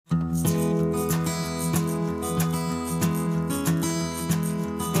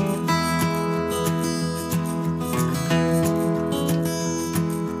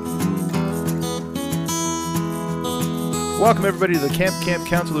Welcome, everybody, to the Camp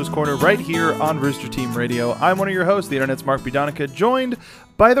Counselor's Corner right here on Rooster Team Radio. I'm one of your hosts, the Internet's Mark B. Donica, joined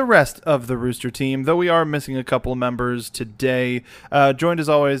by the rest of the Rooster Team, though we are missing a couple of members today. Joined, as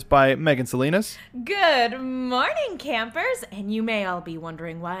always, by Megan Salinas. Good morning, campers. And you may all be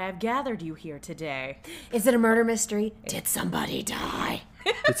wondering why I've gathered you here today. Is it a murder mystery? Did somebody die?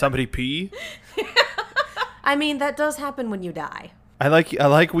 Did somebody pee? I mean, that does happen when you die. I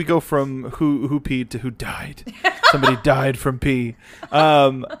like we go from who peed to who died. Somebody died from pee.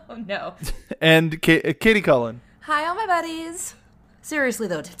 Oh, no. And Katie Cullen. Hi, all my buddies. Seriously,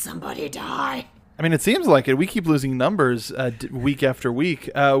 though, did somebody die? I mean, it seems like it. We keep losing numbers week after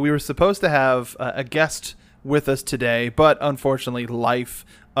week. We were supposed to have a guest with us today, but unfortunately, life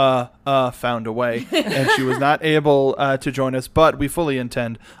found a way, and she was not able to join us, but we fully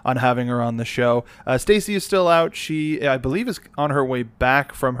intend on having her on the show. Stacy is still out. She, I believe, is on her way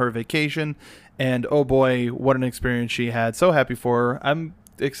back from her vacation, and oh boy, what an experience she had. So happy for her. I'm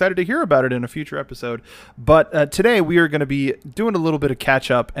excited to hear about it in a future episode. But today we are going to be doing a little bit of catch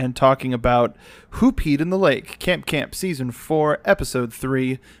up and talking about Who Peed in the Lake, Camp Season 4, Episode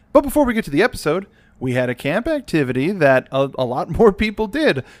 3. But before we get to the episode, we had a camp activity that a lot more people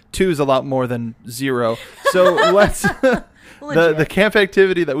did. 2 is a lot more than 0. So let's... The camp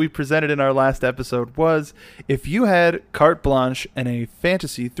activity that we presented in our last episode was, if you had carte blanche and a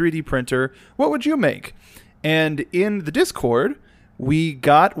fantasy 3D printer, what would you make? And in the Discord, we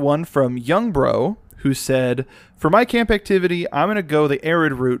got one from Young Bro, who said, for my camp activity, I'm going to go the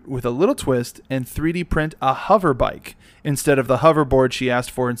arid route with a little twist and 3D print a hover bike instead of the hoverboard she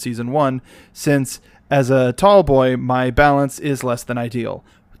asked for in Season 1, since as a tall boy, my balance is less than ideal.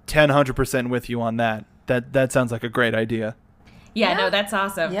 100% with you on that. That sounds like a great idea. Yeah, no, that's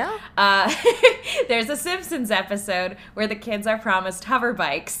awesome. Yeah. There's a Simpsons episode where the kids are promised hover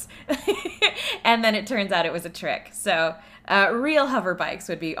bikes, and then it turns out it was a trick. So real hover bikes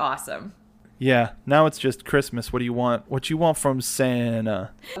would be awesome. Yeah, now it's just Christmas. What do you want? What you want from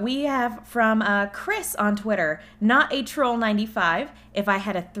Santa? We have from Chris on Twitter, not a troll 95. If I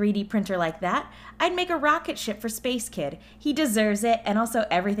had a 3D printer like that, I'd make a rocket ship for Space Kid. He deserves it, and also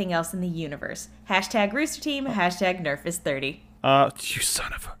everything else in the universe. Hashtag Rooster Team, hashtag Nerf is 30. You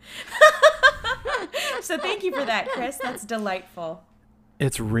son of a... So thank you for that, Chris. That's delightful.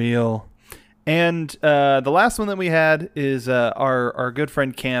 It's real. And the last one that we had is our good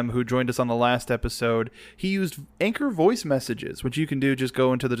friend Cam, who joined us on the last episode. He used Anchor voice messages, which you can do. Just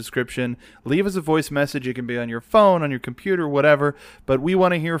go into the description, leave us a voice message. It can be on your phone, on your computer, whatever. But we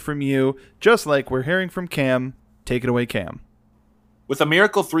want to hear from you, just like we're hearing from Cam. Take it away, Cam. With a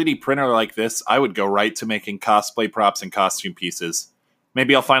miracle 3D printer like this, I would go right to making cosplay props and costume pieces.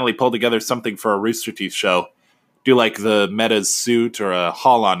 Maybe I'll finally pull together something for a Rooster Teeth show. Do like the Meta's suit or a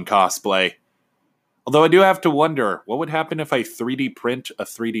Holon cosplay. Although I do have to wonder, what would happen if I 3D print a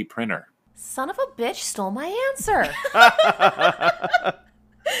 3D printer? Son of a bitch stole my answer. Ha!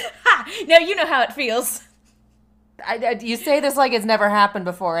 Now you know how it feels. You say this like it's never happened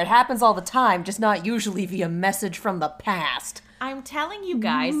before. It happens all the time, just not usually via message from the past. I'm telling you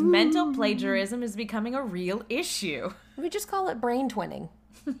guys, mental plagiarism is becoming a real issue. We just call it brain twinning.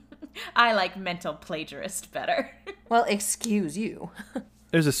 I like mental plagiarist better. Well, excuse you.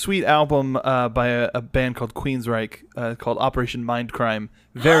 There's a sweet album by a band called Queensryche called Operation Mindcrime.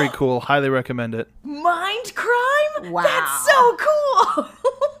 Very cool. Highly recommend it. Mind crime? Wow. That's so cool.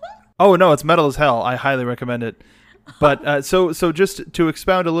 Oh, no, it's metal as hell. I highly recommend it. But so just to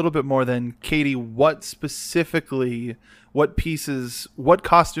expound a little bit more then, Katie, what specifically, what pieces, what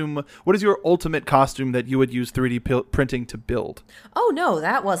costume, what is your ultimate costume that you would use 3D printing to build? Oh, no,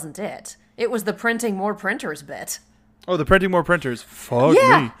 that wasn't it. It was the printing more printers bit. Oh, the printing more printers. Fuck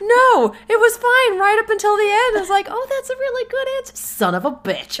Yeah, me. no, it was fine right up until the end. I was like, oh, that's a really good answer. Son of a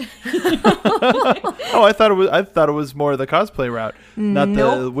bitch. Oh, I thought it was more the cosplay route, not the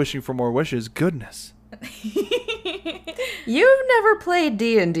Nope. wishing for more wishes. Goodness. You've never played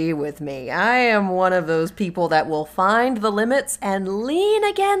D&D with me. I am one of those people that will find the limits and lean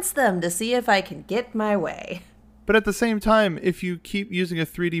against them to see if I can get my way. But at the same time, if you keep using a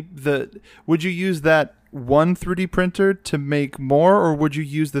 3D, would you use that one 3D printer to make more, or would you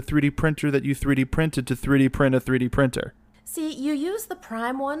use the 3D printer that you 3D printed to 3D print a 3D printer? See, you use the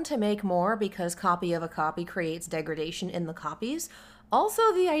prime one to make more because copy of a copy creates degradation in the copies.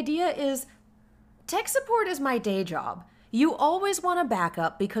 Also, the idea is tech support is my day job. You always want a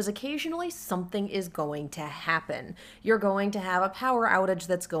backup because occasionally something is going to happen. You're going to have a power outage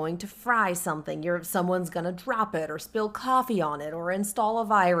that's going to fry something. Someone's going to drop it or spill coffee on it or install a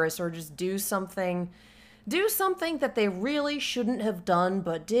virus or just do something do something that they really shouldn't have done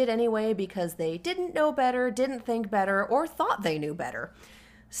but did anyway because they didn't know better, didn't think better, or thought they knew better.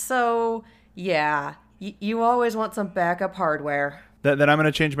 So, yeah, you always want some backup hardware. Then I'm going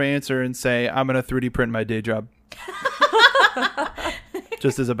to change my answer and say I'm going to 3D print my day job.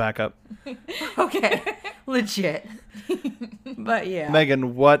 Just as a backup. Okay, legit. But yeah.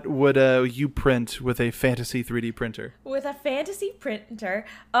 Megan, what would you print with a fantasy 3D printer? With a fantasy printer,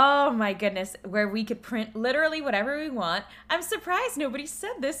 oh my goodness, where we could print literally whatever we want. I'm surprised nobody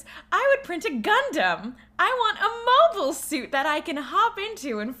said this. I would print a Gundam. I want a mobile suit that I can hop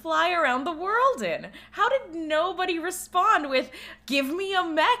into and fly around the world in. How did nobody respond with, give me a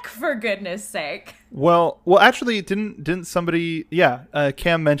mech for goodness sake? Well, actually, didn't somebody? Yeah,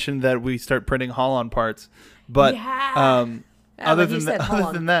 Cam mentioned that we start printing Holon parts, but Yeah. other Like he than said, that, hold other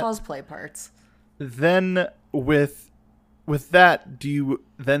on, than that, cosplay parts. then with that, do you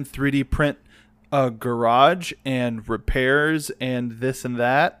then 3D print a garage and repairs and this and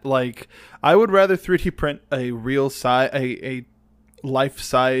that? Like, I would rather 3D print a real size, a life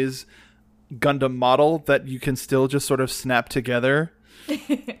size Gundam model that you can still just sort of snap together.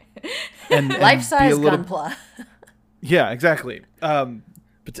 and Life-size be a little, Gunpla. Yeah, exactly.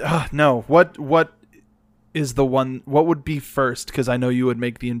 But no, what is the one? What would be first? Because I know you would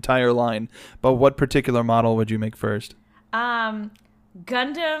make the entire line, but what particular model would you make first?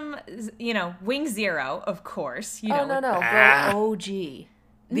 Gundam, Wing Zero, of course. No. Go OG.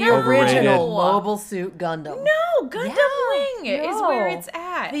 The No. original Overrated. Mobile Suit Gundam. No, Gundam Wing is no. where it's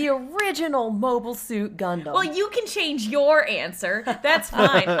at. The original Mobile Suit Gundam. Well, you can change your answer. That's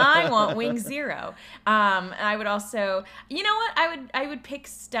fine. I want Wing Zero. I would also, you know what? I would pick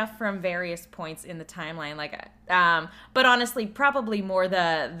stuff from various points in the timeline, but honestly, probably more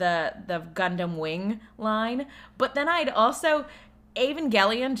the Gundam Wing line. But then I'd also,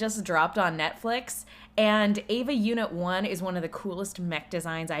 Evangelion just dropped on Netflix. And Eva Unit 1 is one of the coolest mech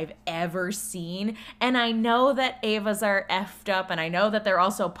designs I've ever seen. And I know that Evas are effed up, and I know that they're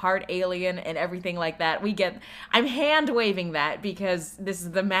also part alien and everything like that. I'm hand-waving that because this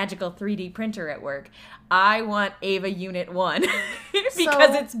is the magical 3D printer at work. I want Eva Unit 1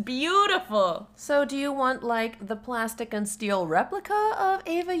 because it's beautiful. So do you want, like, the plastic and steel replica of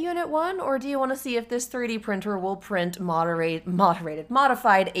Eva Unit 1? Or do you want to see if this 3D printer will print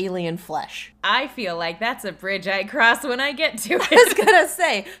modified alien flesh? I feel like that's a bridge I cross when I get to I was it. gonna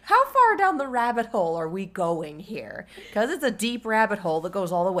say, how far down the rabbit hole are we going here? Because it's a deep rabbit hole that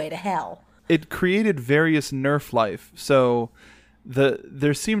goes all the way to hell. It created various Nerf life, so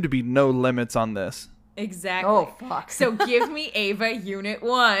there seem to be no limits on this. Exactly. Oh, fuck. So give me Eva Unit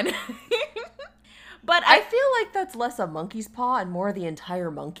 1. But I feel like that's less a monkey's paw and more the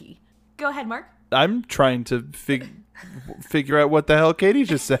entire monkey. Go ahead, Mark. I'm trying to figure out what the hell Katie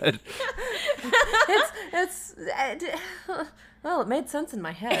just said. Well, it made sense in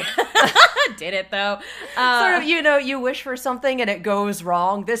my head. Did it, though. Sort of, you wish for something and it goes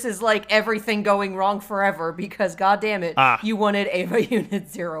wrong. This is like everything going wrong forever because, goddamn it, you wanted Eva Unit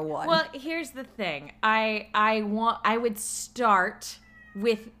 01. Well, here's the thing. I would start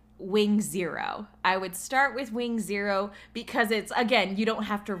with Wing Zero. I would start with Wing Zero because it's, again, you don't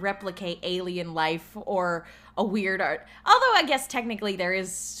have to replicate alien life or a weird art. Although I guess technically there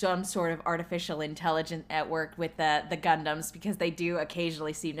is some sort of artificial intelligence at work with the Gundams because they do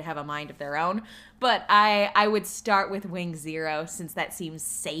occasionally seem to have a mind of their own. But I would start with Wing Zero since that seems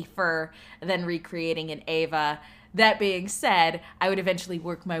safer than recreating an Eva. That being said, I would eventually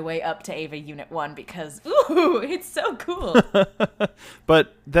work my way up to Eva Unit 1 because, ooh, it's so cool.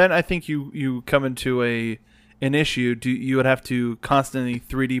 But then I think you come into an issue. You would have to constantly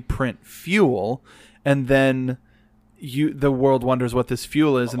 3D print fuel, and then the world wonders what this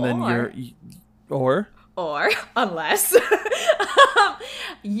fuel is, and then Or, unless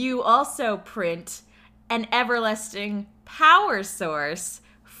you also print an everlasting power source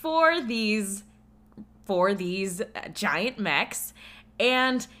for these giant mechs,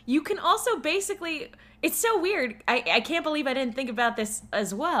 and you can also basically, it's so weird, I can't believe I didn't think about this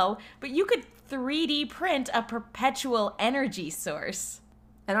as well, but you could 3D print a perpetual energy source.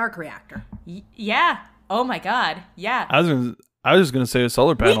 An arc reactor. Yeah. Oh my god. Yeah. I was just gonna say a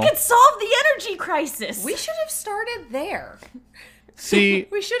solar panel. We could solve the energy crisis. We should have started there. See,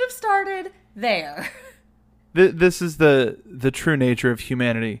 We should have started there. this is the true nature of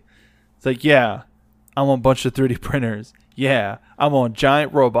humanity. It's like, yeah, I want a bunch of 3D printers. Yeah, I want a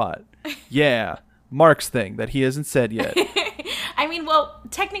giant robot. Yeah, Mark's thing that he hasn't said yet. I mean, well,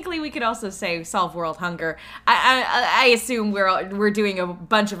 technically we could also say solve world hunger. I assume we're doing a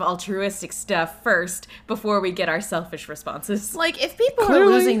bunch of altruistic stuff first before we get our selfish responses. Like, if people are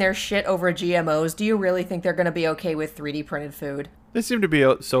losing their shit over GMOs, do you really think they're going to be okay with 3D printed food? They seem to be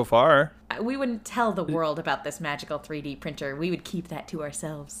out so far. We wouldn't tell the world about this magical 3D printer. We would keep that to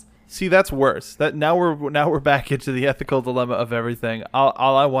ourselves. See, that's worse. That now we're back into the ethical dilemma of everything.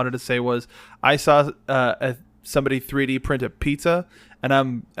 All I wanted to say was I saw somebody 3D print a pizza, and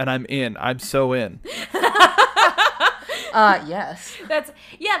I'm in. I'm so in. Yes. That's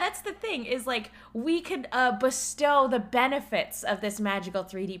the thing is like we could bestow the benefits of this magical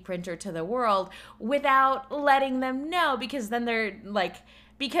 3D printer to the world without letting them know, because then they're like,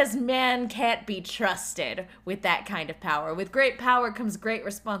 because man can't be trusted with that kind of power. With great power comes great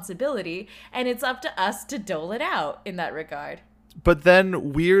responsibility, and it's up to us to dole it out in that regard. But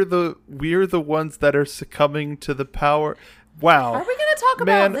then we're the ones that are succumbing to the power. Wow. Are we going to talk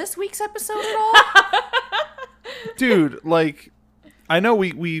about this week's episode at all? Dude, like, I know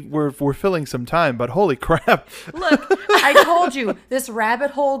we're filling some time, but holy crap. Look, I told you, this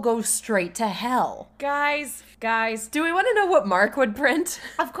rabbit hole goes straight to hell. Guys. Do we want to know what Mark would print?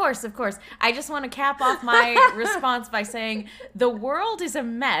 Of course. I just want to cap off my response by saying the world is a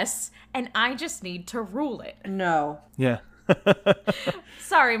mess, and I just need to rule it. No. Yeah.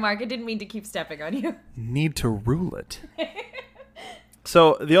 Sorry, Mark, I didn't mean to keep stepping on you. Need to rule it.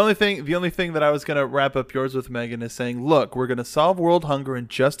 So the only thing that I was going to wrap up yours with, Megan, is saying, look, we're going to solve world hunger in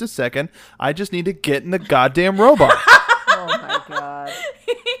just a second. I just need to get in the goddamn robot. Oh my god.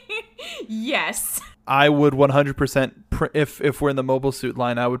 Yes. I would 100% if we're in the mobile suit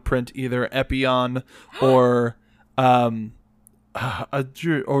line, I would print either Epion or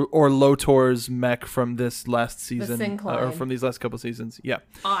Lotor's mech from this last season, or from these last couple seasons. Yeah.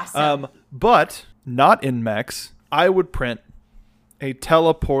 Awesome. But not in mechs. I would print a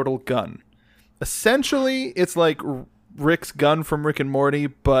teleportal gun. Essentially, it's like Rick's gun from Rick and Morty,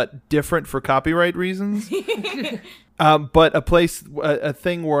 but different for copyright reasons. But a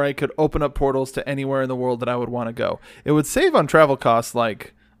thing where I could open up portals to anywhere in the world that I would want to go. It would save on travel costs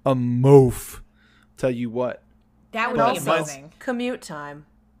like a moof. Tell you what. That would be amazing. Commute time.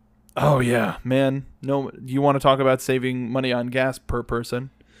 Oh yeah, man. No, you want to talk about saving money on gas per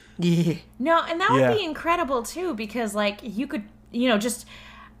person? Yeah. No, and that would be incredible too, because like you could, just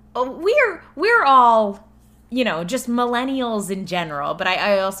we're all, just millennials in general, but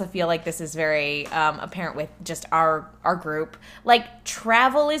I also feel like this is very apparent with just our group. Like,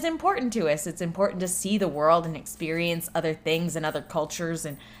 travel is important to us. It's important to see the world and experience other things and other cultures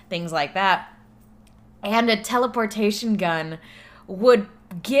and things like that. And a teleportation gun would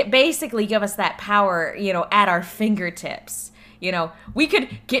basically give us that power, at our fingertips. We could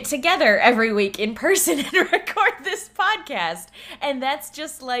get together every week in person and record this podcast. And that's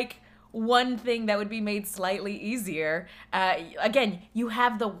just like one thing that would be made slightly easier. Again, you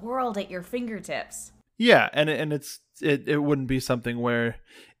have the world at your fingertips. Yeah, and it wouldn't be something where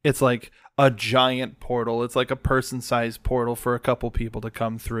it's like a giant portal. It's like a person-sized portal for a couple people to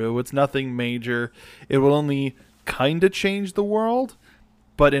come through. It's nothing major. It will only kind of change the world,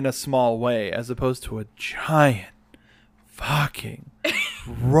 but in a small way, as opposed to a giant fucking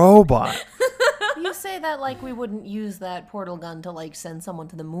robot. You say that like we wouldn't use that portal gun to like send someone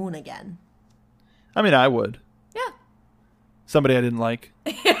to the moon again. I mean, I would. Yeah. Somebody I didn't like.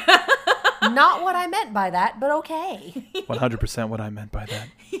 Not what I meant by that, but okay. 100% what I meant by that.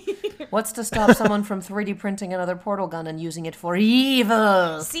 What's to stop someone from 3D printing another portal gun and using it for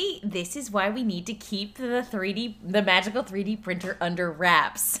evil? See, this is why we need to keep the magical 3D printer under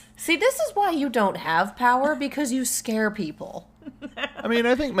wraps. See, this is why you don't have power, because you scare people. I mean,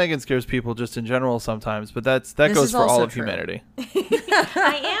 I think Megan scares people just in general sometimes, but that goes for all of humanity.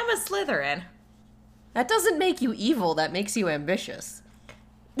 I am a Slytherin. That doesn't make you evil, that makes you ambitious.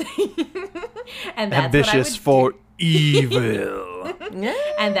 And that's ambitious for evil.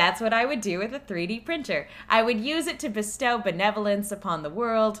 And that's what I would do with a 3D printer. I would use it to bestow benevolence upon the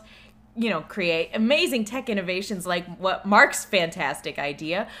world, create amazing tech innovations like what Mark's fantastic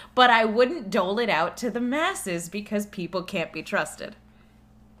idea, but I wouldn't dole it out to the masses because people can't be trusted.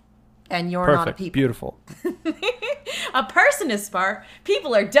 And you're Perfect. not a people. Beautiful. A person is smart.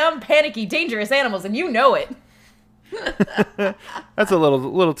 People are dumb, panicky, dangerous animals, and you know it. That's a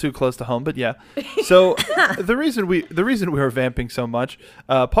little too close to home, but yeah. So the reason we were vamping so much,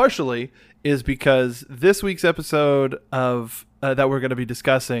 partially, is because this week's episode of that we're going to be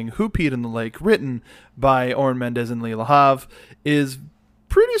discussing, Who Peed in the Lake, written by Oren Mendez and Lee Lahav, is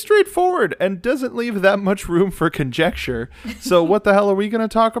pretty straightforward and doesn't leave that much room for conjecture. So what the hell are we going to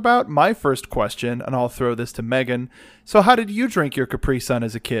talk about? My first question, and I'll throw this to Megan. So how did you drink your Capri Sun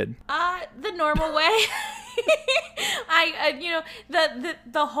as a kid? The normal way.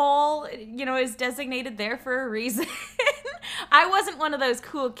 The hole, is designated there for a reason. I wasn't one of those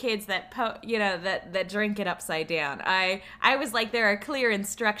cool kids that that drink it upside down. I was like, there are clear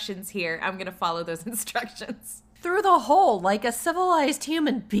instructions here. I'm gonna follow those instructions. Through the hole, like a civilized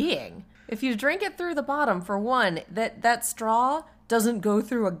human being. If you drink it through the bottom, for one, that straw doesn't go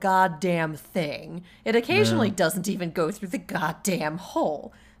through a goddamn thing. It occasionally doesn't even go through the goddamn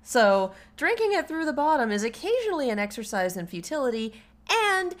hole. So drinking it through the bottom is occasionally an exercise in futility,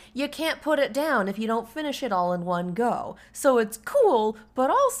 and you can't put it down if you don't finish it all in one go. So it's cool, but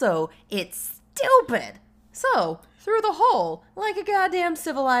also it's stupid. So, through the hole, like a goddamn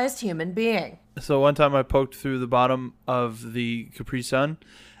civilized human being. So one time I poked through the bottom of the Capri Sun,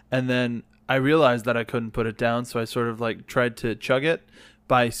 and then I realized that I couldn't put it down, so I sort of like tried to chug it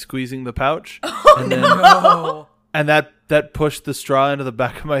by squeezing the pouch. And then, No. And that pushed the straw into the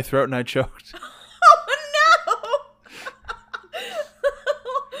back of my throat, and I choked. Oh no!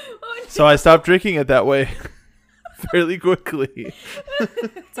 So I stopped drinking it that way fairly quickly.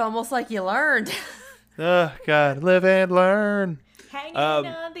 It's almost like you learned. Oh, God. Live and learn. Hanging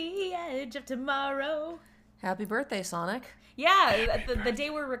on the edge of tomorrow. Happy birthday, Sonic. Yeah, the day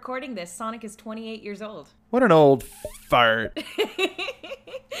we're recording this, Sonic is 28 years old. What an old fart.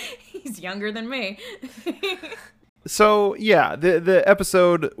 He's younger than me. So, yeah, the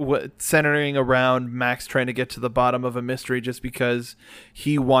episode centering around Max trying to get to the bottom of a mystery just because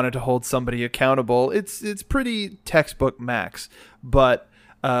he wanted to hold somebody accountable. It's pretty textbook Max. But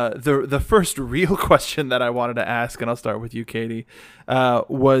the first real question that I wanted to ask, and I'll start with you, Katie,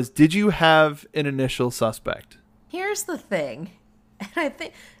 was, did you have an initial suspect? Here's the thing.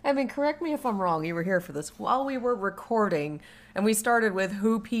 And correct me if I'm wrong, you were here for this. While we were recording, and we started with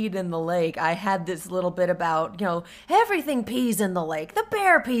who peed in the lake, I had this little bit about, everything pees in the lake. The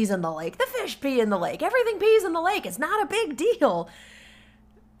bear pees in the lake. The fish pee in the lake. Everything pees in the lake. It's not a big deal.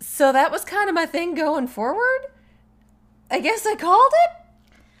 So that was kind of my thing going forward. I guess I called it?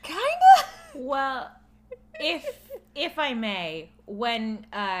 Kinda? Well, if I may, when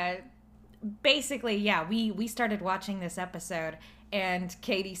basically, yeah, we started watching this episode, and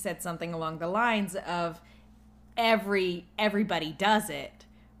Katie said something along the lines of everybody does it,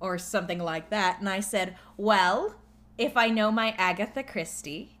 or something like that, and I said, well, if I know my Agatha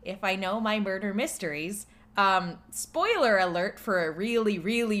Christie, if I know my murder mysteries, spoiler alert for a really,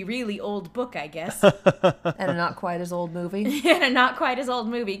 really, really old book, I guess. And a not quite as old movie. And a not quite as old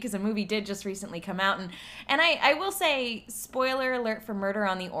movie, because a movie did just recently come out. And I will say, spoiler alert for Murder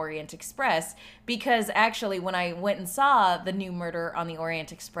on the Orient Express, because actually when I went and saw the new Murder on the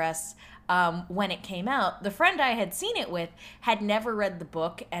Orient Express, when it came out, the friend I had seen it with had never read the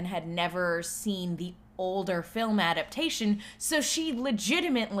book and had never seen the older film adaptation, so she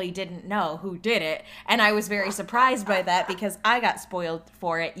legitimately didn't know who did it, and I was very surprised by that because I got spoiled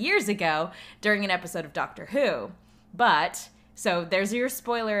for it years ago during an episode of Doctor Who. But so there's your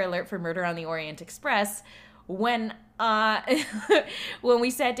spoiler alert for Murder on the Orient Express. When when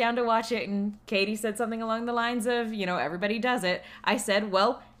we sat down to watch it and Katie said something along the lines of, everybody does it, I said,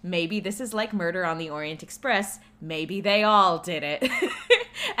 well, maybe this is like Murder on the Orient Express, maybe they all did it.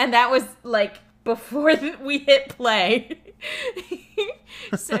 And that was like before we hit play.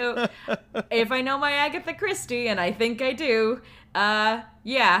 So if I know my Agatha Christie, and I think I do,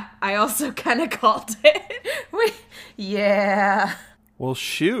 yeah, I also kind of called it. Yeah. Well,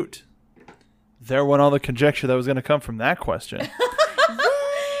 shoot. There went all the conjecture that was going to come from that question.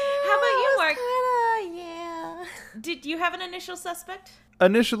 How about you, Mark? Yeah. Did you have an initial suspect?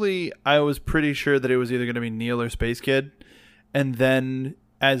 Initially, I was pretty sure that it was either going to be Neil or Space Kid. And then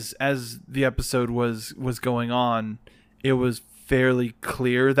as the episode was going on, it was fairly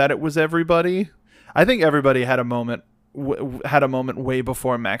clear that it was everybody. I think everybody had a moment way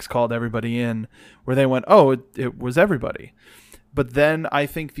before Max called everybody in where they went, oh, it was everybody. But then I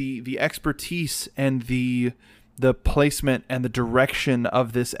think the expertise and the placement and the direction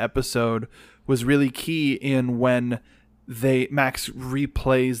of this episode was really key in when Max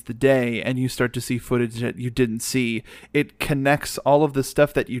replays the day and you start to see footage that you didn't see. It connects all of the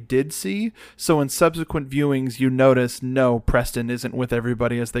stuff that you did see. So in subsequent viewings, you notice, no, Preston isn't with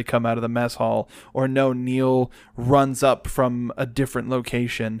everybody as they come out of the mess hall, or no, Neil runs up from a different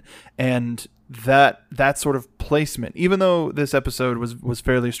location. And that sort of placement, even though this episode was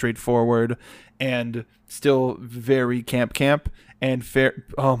fairly straightforward and still very camp and fair.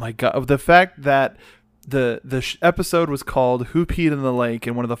 Oh my God. The fact that episode was called "Who Peed in the Lake,"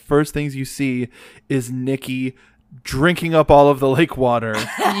 and one of the first things you see is Nikki drinking up all of the lake water.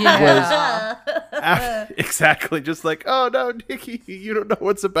 Yeah. Exactly, just like, oh no, Nikki, you don't know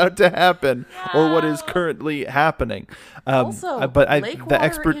what's about to happen or what is currently happening. Also, but lake the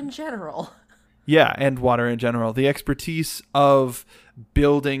water in general. Yeah, and water in general. The expertise of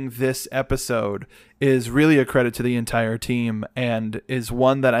building this episode is really a credit to the entire team, and is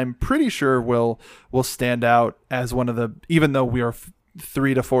one that I'm pretty sure will stand out as one of the, even though we are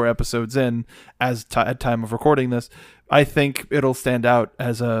 3 to 4 episodes in at time of recording this, I think it'll stand out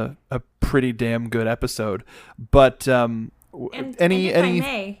as a pretty damn good episode. But and if I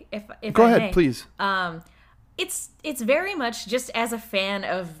may, go ahead, please. It's very much, just as a fan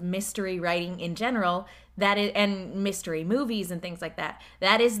of mystery writing in general, and mystery movies and things like that,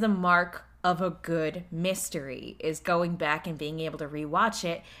 that is the mark of a good mystery, is going back and being able to rewatch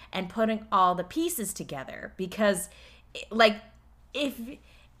it and putting all the pieces together. Because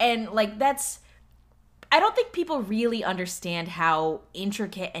that's, I don't think people really understand how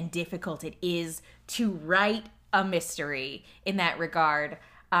intricate and difficult it is to write a mystery in that regard.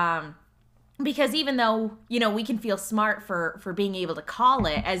 Because even though, we can feel smart for being able to call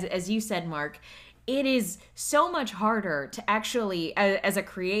it, as you said, Mark, it is so much harder to actually, as a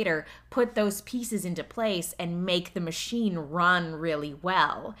creator, put those pieces into place and make the machine run really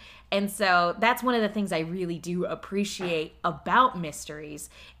well. And so that's one of the things I really do appreciate about mysteries,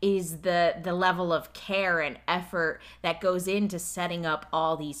 is the level of care and effort that goes into setting up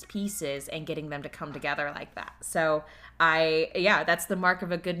all these pieces and getting them to come together like that. So that's the mark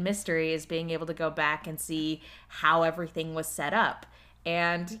of a good mystery, is being able to go back and see how everything was set up.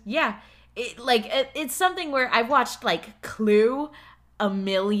 And it's something where I've watched Clue a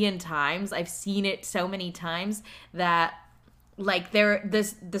million times. I've seen it so many times that there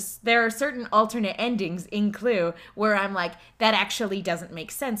are certain alternate endings in Clue where I'm like, that actually doesn't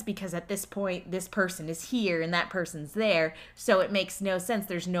make sense, because at this point this person is here and that person's there, so it makes no sense.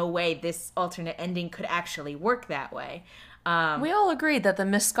 There's no way this alternate ending could actually work that way. We all agreed that the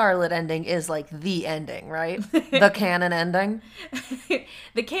Miss Scarlet ending is the ending, right? The canon ending.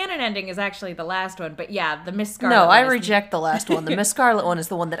 The canon ending is actually the last one, but yeah, the Miss Scarlet. No, I reject the last one. The Miss Scarlet one is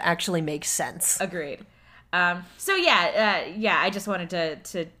the one that actually makes sense. Agreed. I just wanted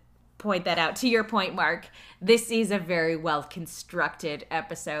to point that out. To your point, Mark, this is a very well constructed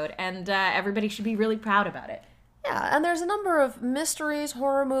episode, and everybody should be really proud about it. Yeah, and there's a number of mysteries,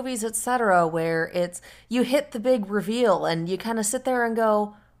 horror movies, etc., where you hit the big reveal and you kind of sit there and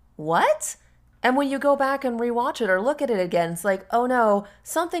go, what? And when you go back and rewatch it or look at it again, it's like, oh no,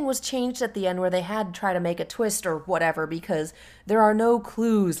 something was changed at the end where they had to try to make a twist or whatever, because there are no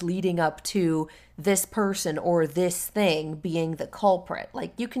clues leading up to this person or this thing being the culprit.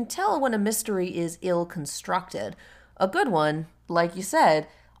 You can tell when a mystery is ill-constructed. A good one, like you said,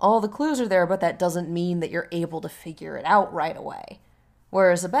 all the clues are there, but that doesn't mean that you're able to figure it out right away.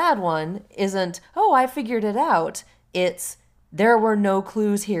 Whereas a bad one isn't, oh, I figured it out. It's, there were no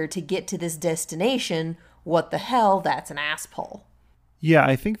clues here to get to this destination. What the hell? That's an ass pull. Yeah,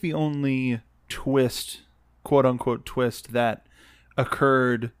 I think the only twist, quote-unquote twist, that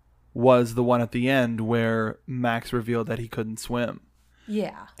occurred was the one at the end where Max revealed that he couldn't swim.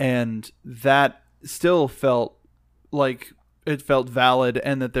 Yeah. And that still felt like it felt valid,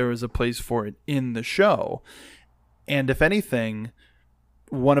 and that there was a place for it in the show. And if anything,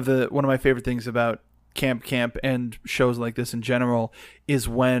 one of my favorite things about Camp and shows like this in general is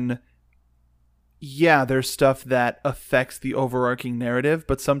when, there's stuff that affects the overarching narrative,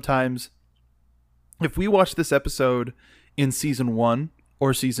 but sometimes if we watch this episode in season 1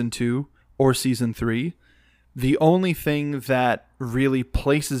 or season 2 or season 3, the only thing that really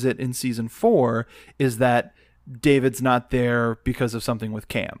places it in season 4 is that David's not there because of something with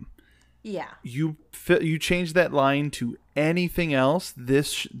Cam. Yeah. You change that line to anything else,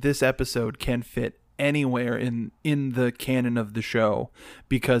 this episode can fit anywhere in the canon of the show,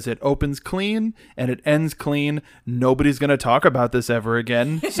 because it opens clean and it ends clean. Nobody's going to talk about this ever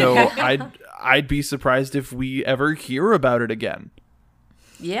again. So I'd be surprised if we ever hear about it again.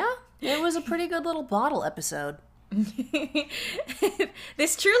 Yeah. It was a pretty good little bottle episode.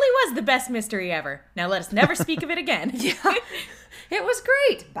 This truly was the best mystery ever. Now let us never speak of it again. Yeah. It was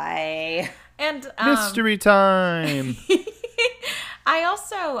great. Bye. And mystery time. I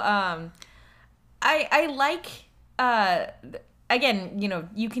also I like again,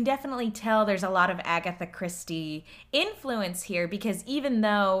 you can definitely tell there's a lot of Agatha Christie influence here, because even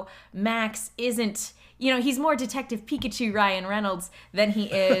though Max isn't, he's more Detective Pikachu Ryan Reynolds than he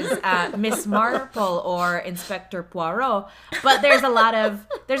is Miss Marple or Inspector Poirot, but there's a lot of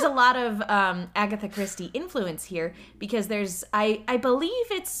Agatha Christie influence here, because I believe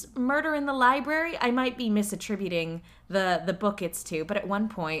it's Murder in the Library. I might be misattributing the book it's to, but at one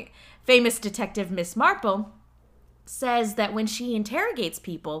point, famous detective Miss Marple says that when she interrogates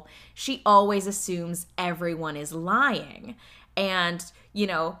people, she always assumes everyone is lying. And,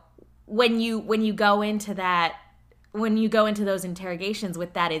 when you go into those interrogations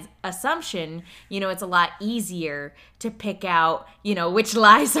with that assumption, it's a lot easier to pick out, which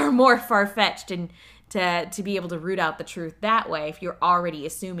lies are more far-fetched, and to be able to root out the truth that way if you're already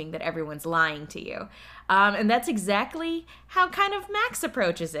assuming that everyone's lying to you. And that's exactly how kind of Max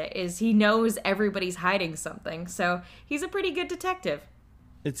approaches it, is he knows everybody's hiding something. So he's a pretty good detective.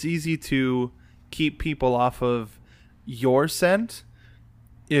 It's easy to keep people off of your scent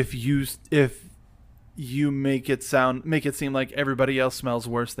if you make it seem like everybody else smells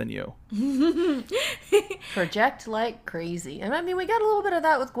worse than you. Project like crazy. And I mean, we got a little bit of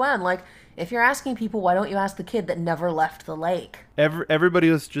that with Gwen. Like, if you're asking people, why don't you ask the kid that never left the lake? Everybody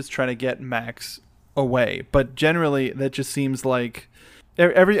was just trying to get Max away, but generally that just seems like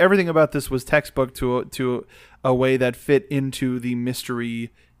everything about this was textbook to a way that fit into the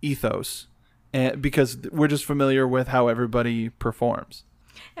mystery ethos, and because we're just familiar with how everybody performs.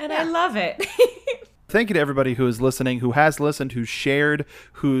 And I love it. Thank you to everybody who is listening, who has listened, who's shared,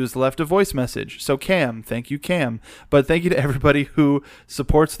 who's left a voice message. So Cam, thank you, Cam. But thank you to everybody who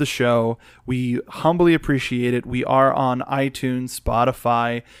supports the show. We humbly appreciate it. We are on iTunes,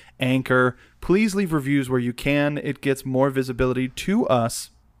 Spotify, Anchor. Please leave reviews where you can. It gets more visibility to us,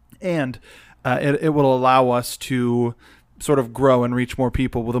 and it will allow us to sort of grow and reach more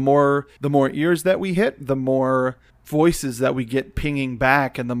people. Well, the more ears that we hit, the more voices that we get pinging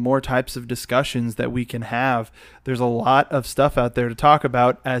back, and the more types of discussions that we can have. There's a lot of stuff out there to talk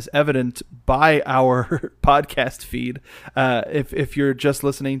about, as evident by our podcast feed. If you're just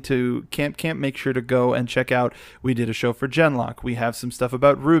listening to Camp, make sure to go and check out, we did a show for Genlock. We have some stuff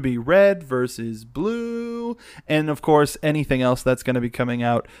about Ruby Red versus Blue, and of course anything else that's going to be coming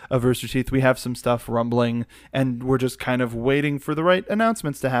out of Rooster Teeth. We have some stuff rumbling, and we're just kind of waiting for the right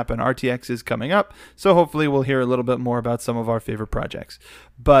announcements to happen. RTX is coming up, so hopefully we'll hear a little bit more about some of our favorite projects.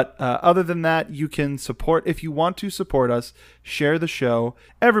 But other than that, you can support, if you want to support us, share the show.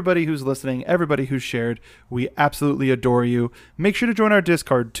 Everybody who's listening, everybody who's shared, we absolutely adore you. Make sure to join our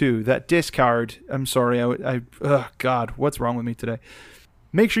Discord too. That Discard, I'm sorry, oh God, what's wrong with me today?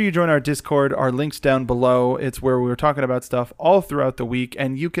 Make sure you join our Discord. Our link's down below. It's where we're talking about stuff all throughout the week,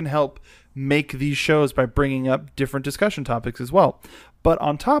 and you can help make these shows by bringing up different discussion topics as well. But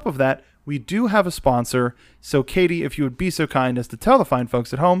on top of that, we do have a sponsor. So Katie, if you would be so kind as to tell the fine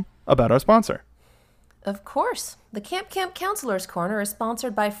folks at home about our sponsor. Of course. The Camp Counselor's Corner is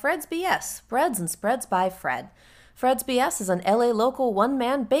sponsored by Fred's BS, Breads and Spreads by Fred. Fred's BS is an LA local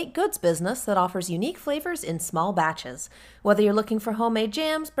one-man baked goods business that offers unique flavors in small batches. Whether you're looking for homemade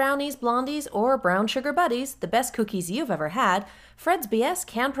jams, brownies, blondies, or brown sugar buddies, the best cookies you've ever had, Fred's BS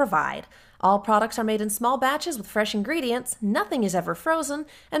can provide. All products are made in small batches with fresh ingredients, nothing is ever frozen,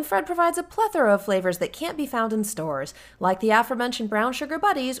 and Fred provides a plethora of flavors that can't be found in stores, like the aforementioned brown sugar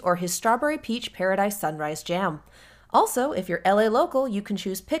buddies or his strawberry peach paradise sunrise jam. Also, if you're LA local, you can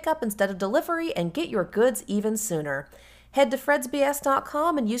choose pickup instead of delivery and get your goods even sooner. Head to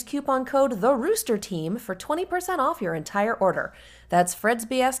fredsbs.com and use coupon code TheRoosterTeam for 20% off your entire order. That's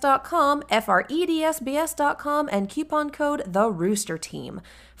fredsbs.com, fredsbs.com, and coupon code TheRoosterTeam.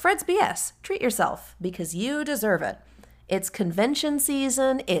 Fred's BS. Treat yourself, because you deserve it. It's convention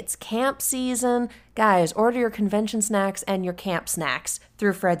season, it's camp season. Guys, order your convention snacks and your camp snacks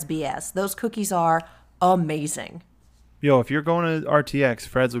through Fred's BS. Those cookies are amazing. Yo, if you're going to RTX,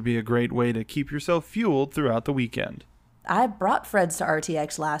 Fred's would be a great way to keep yourself fueled throughout the weekend. I brought Fred's to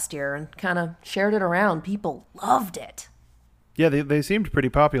RTX last year and kind of shared it around. People loved it. Yeah, they seemed pretty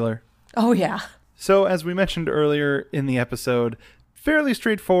popular. Oh, yeah. So, as we mentioned earlier in the episode, fairly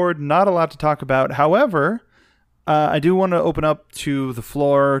straightforward, not a lot to talk about. However, I do want to open up to the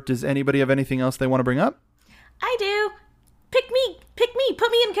floor. Does anybody have anything else they want to bring up? I do. Pick me, put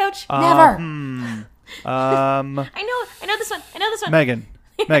me in, coach. Never. I know this one. Megan.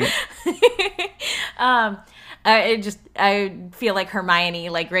 I feel like Hermione,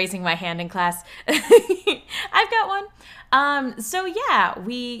 like raising my hand in class. I've got one. So yeah,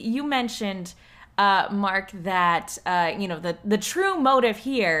 you mentioned Mark, that, the true motive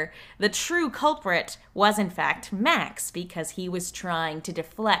here, the true culprit was in fact Max, because he was trying to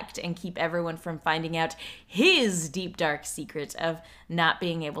deflect and keep everyone from finding out his deep, dark secret of not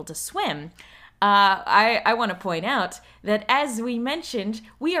being able to swim. I want to point out that, as we mentioned,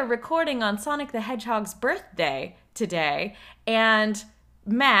 we are recording on Sonic the Hedgehog's birthday today, and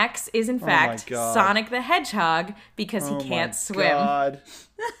Max is in fact Sonic the Hedgehog because he can't swim. God.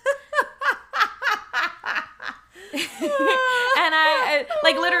 And I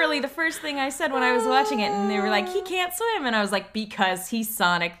like, literally the first thing I said when I was watching it, and they were like, he can't swim, and I was like, because he's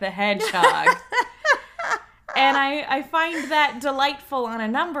Sonic the Hedgehog. And I find that delightful on a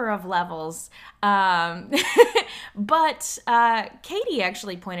number of levels. But Katie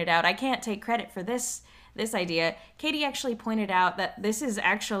actually pointed out, I can't take credit for this idea. Katie actually pointed out that this is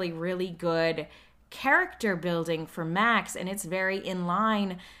actually really good character building for Max, and it's very in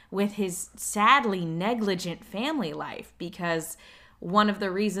line with his sadly negligent family life, because one of the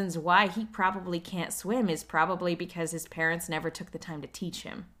reasons why he probably can't swim is probably because his parents never took the time to teach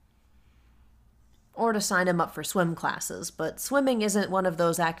him. Or to sign him up for swim classes, but swimming isn't one of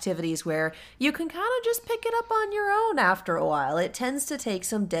those activities where you can kind of just pick it up on your own after a while. It tends to take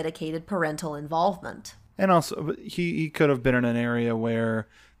some dedicated parental involvement. And also, he could have been in an area where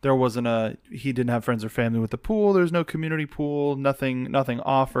there wasn't he didn't have friends or family with the pool. There's no community pool, nothing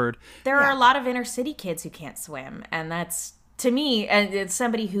offered. There are a lot of inner city kids who can't swim, and that's, to me, and it's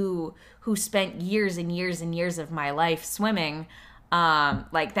somebody who spent years and years and years of my life swimming,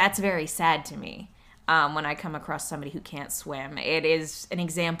 like, that's very sad to me. When I come across somebody who can't swim, it is an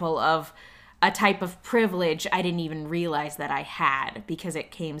example of a type of privilege I didn't even realize that I had, because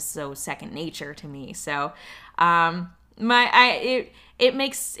it came so second nature to me. So, it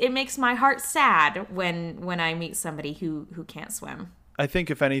makes my heart sad when I meet somebody who can't swim. I think,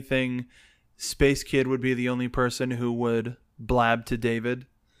 if anything, Space Kid would be the only person who would blab to David.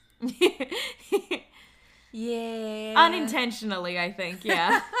 Yeah. Unintentionally, I think.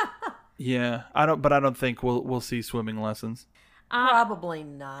 Yeah. Yeah, I don't think we'll see swimming lessons. Probably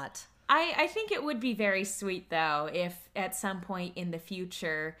not. I think it would be very sweet, though, if at some point in the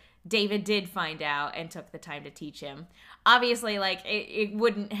future David did find out and took the time to teach him. Obviously, like, he'd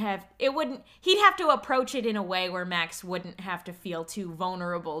have to approach it in a way where Max wouldn't have to feel too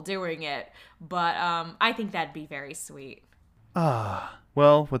vulnerable doing it. But I think that'd be very sweet.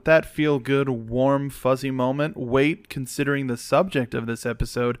 Well, with that feel-good, warm, fuzzy moment, wait, considering the subject of this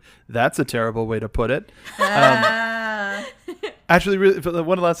episode, that's a terrible way to put it. Actually, really,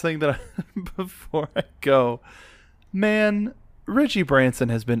 one last thing that before I go, man, Richie Branson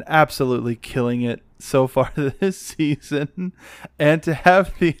has been absolutely killing it so far this season, and to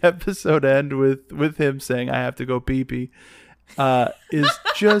have the episode end with him saying, "I have to go pee-pee," is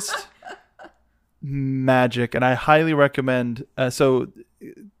just magic, and I highly recommend. So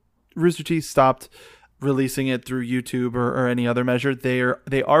Rooster Teeth stopped releasing it through YouTube or any other measure.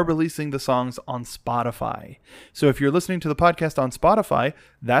 They are releasing the songs on Spotify. So if you're listening to the podcast on Spotify,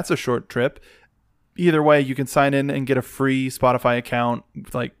 that's a short trip. Either way, you can sign in and get a free Spotify account,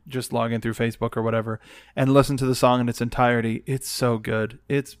 like just log in through Facebook or whatever, and listen to the song in its entirety. It's so good.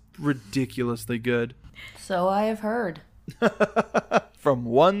 It's ridiculously good. So I have heard. From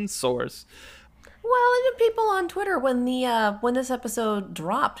one source. Well, even people on Twitter, when this episode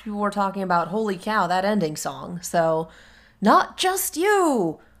dropped, people were talking about, holy cow, that ending song. So, not just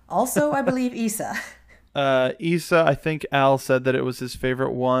you. Also, I believe Issa. Issa, I think Al said that it was his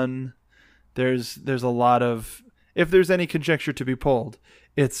favorite one. There's a lot of, if there's any conjecture to be pulled,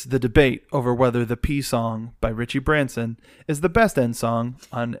 it's the debate over whether the P song by Richie Branson is the best end song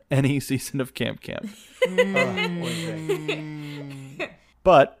on any season of Camp Camp.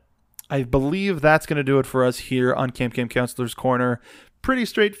 But I believe that's going to do it for us here on Camp Camp Counselor's Corner. Pretty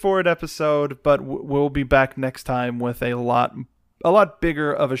straightforward episode, but we'll be back next time with a lot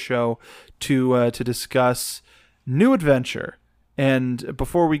bigger of a show to discuss New Adventure. And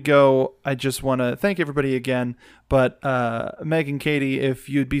before we go, I just want to thank everybody again. But Meg and Katie, if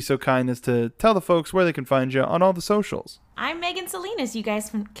you'd be so kind as to tell the folks where they can find you on all the socials. I'm Megan Salinas. You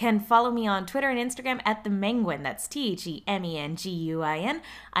guys can follow me on Twitter and Instagram at The Menguin. That's TheMenguin.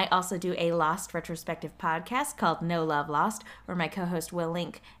 I also do a Lost retrospective podcast called No Love Lost, where my co-host Will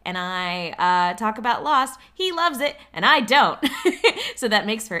Link and I talk about Lost. He loves it, and I don't. So that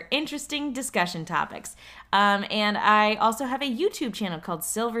makes for interesting discussion topics. And I also have a YouTube channel called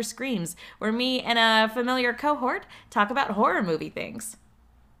Silver Screams, where me and a familiar cohort talk about horror movie things.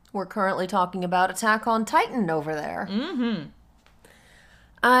 We're currently talking about Attack on Titan over there. Mm-hmm.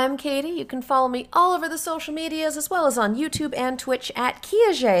 I'm Katie. You can follow me all over the social medias as well as on YouTube and Twitch at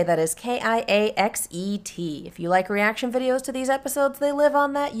Kiaxet. That is Kiaxet. If you like reaction videos to these episodes, they live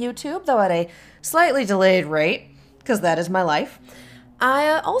on that YouTube, though at a slightly delayed rate, because that is my life. I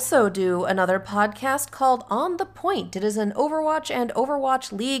also do another podcast called On the Point. It is an Overwatch and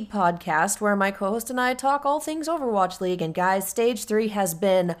Overwatch League podcast where my co-host and I talk all things Overwatch League. And guys, Stage 3 has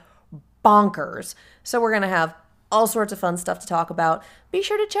been bonkers. So we're going to have all sorts of fun stuff to talk about. Be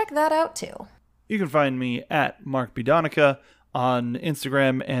sure to check that out too. You can find me at Mark B. Donica on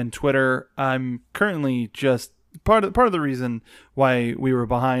Instagram and Twitter. I'm currently just part of the reason why we were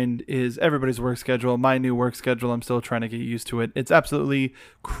behind is everybody's work schedule. My new work schedule, I'm still trying to get used to it. It's absolutely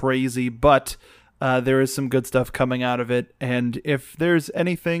crazy, but there is some good stuff coming out of it. And if there's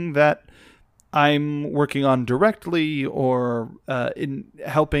anything that I'm working on directly or in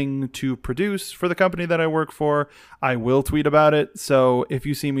helping to produce for the company that I work for, I will tweet about it. So if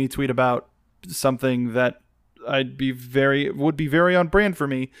you see me tweet about something that would be very on brand for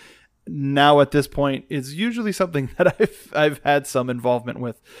me, now at this point is usually something that I've had some involvement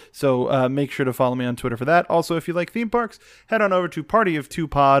with. So make sure to follow me on Twitter for that. Also, if you like theme parks, head on over to Party of Two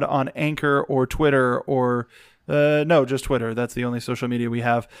Pod on Anchor or Twitter or no, just Twitter. That's the only social media we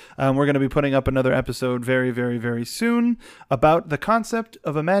have. We're going to be putting up another episode very, very, very soon about the concept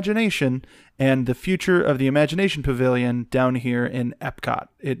of imagination and the future of the Imagination Pavilion down here in Epcot.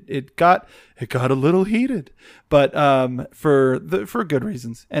 It got a little heated, but for good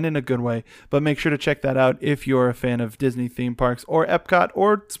reasons and in a good way. But make sure to check that out if you're a fan of Disney theme parks or Epcot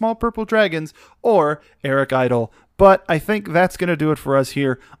or Small Purple Dragons or Eric Idle. But I think that's going to do it for us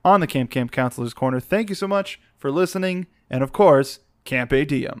here on the Camp Counselor's Corner. Thank you so much for listening, and of course, Camp A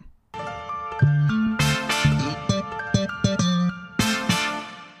Diem.